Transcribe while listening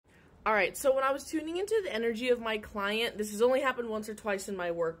Alright, so when I was tuning into the energy of my client, this has only happened once or twice in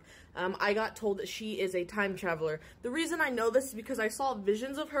my work, I got told that she is a time traveler. The reason I know this is because I saw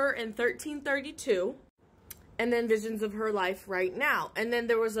visions of her in 1332, and then visions of her life right now. And then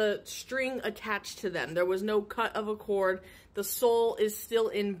there was a string attached to them. There was no cut of a cord. The soul is still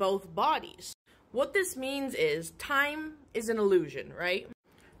in both bodies. What this means is time is an illusion, right?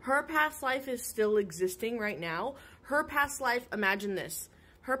 Her past life is still existing right now. Her past life, imagine this.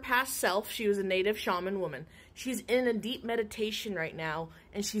 Her past self, she was a native shaman woman. She's in a deep meditation right now,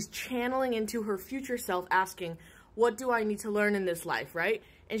 and she's channeling into her future self asking, what do I need to learn in this life, right?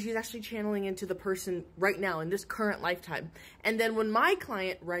 And she's actually channeling into the person right now in this current lifetime. And then when my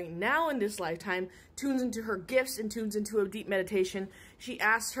client right now in this lifetime tunes into her gifts and tunes into a deep meditation, she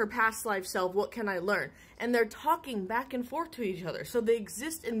asks her past life self, what can I learn? And they're talking back and forth to each other. So they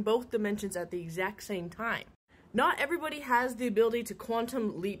exist in both dimensions at the exact same time. Not everybody has the ability to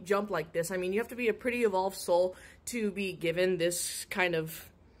quantum leap jump like this. I mean, you have to be a pretty evolved soul to be given this kind of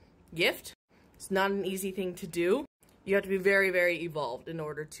gift. It's not an easy thing to do. You have to be very, very evolved in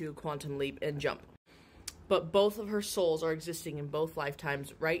order to quantum leap and jump. But both of her souls are existing in both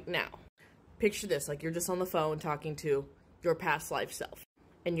lifetimes right now. Picture this, like you're just on the phone talking to your past life self.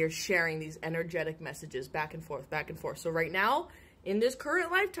 And you're sharing these energetic messages back and forth, back and forth. So right now, in this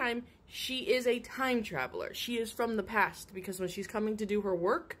current lifetime, she is a time traveler. She is from the past because when she's coming to do her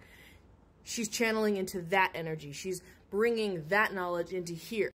work, she's channeling into that energy. She's bringing that knowledge into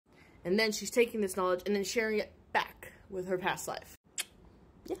here. And then she's taking this knowledge and then sharing it back with her past life.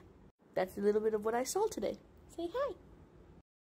 Yeah, that's a little bit of what I saw today. Say hi.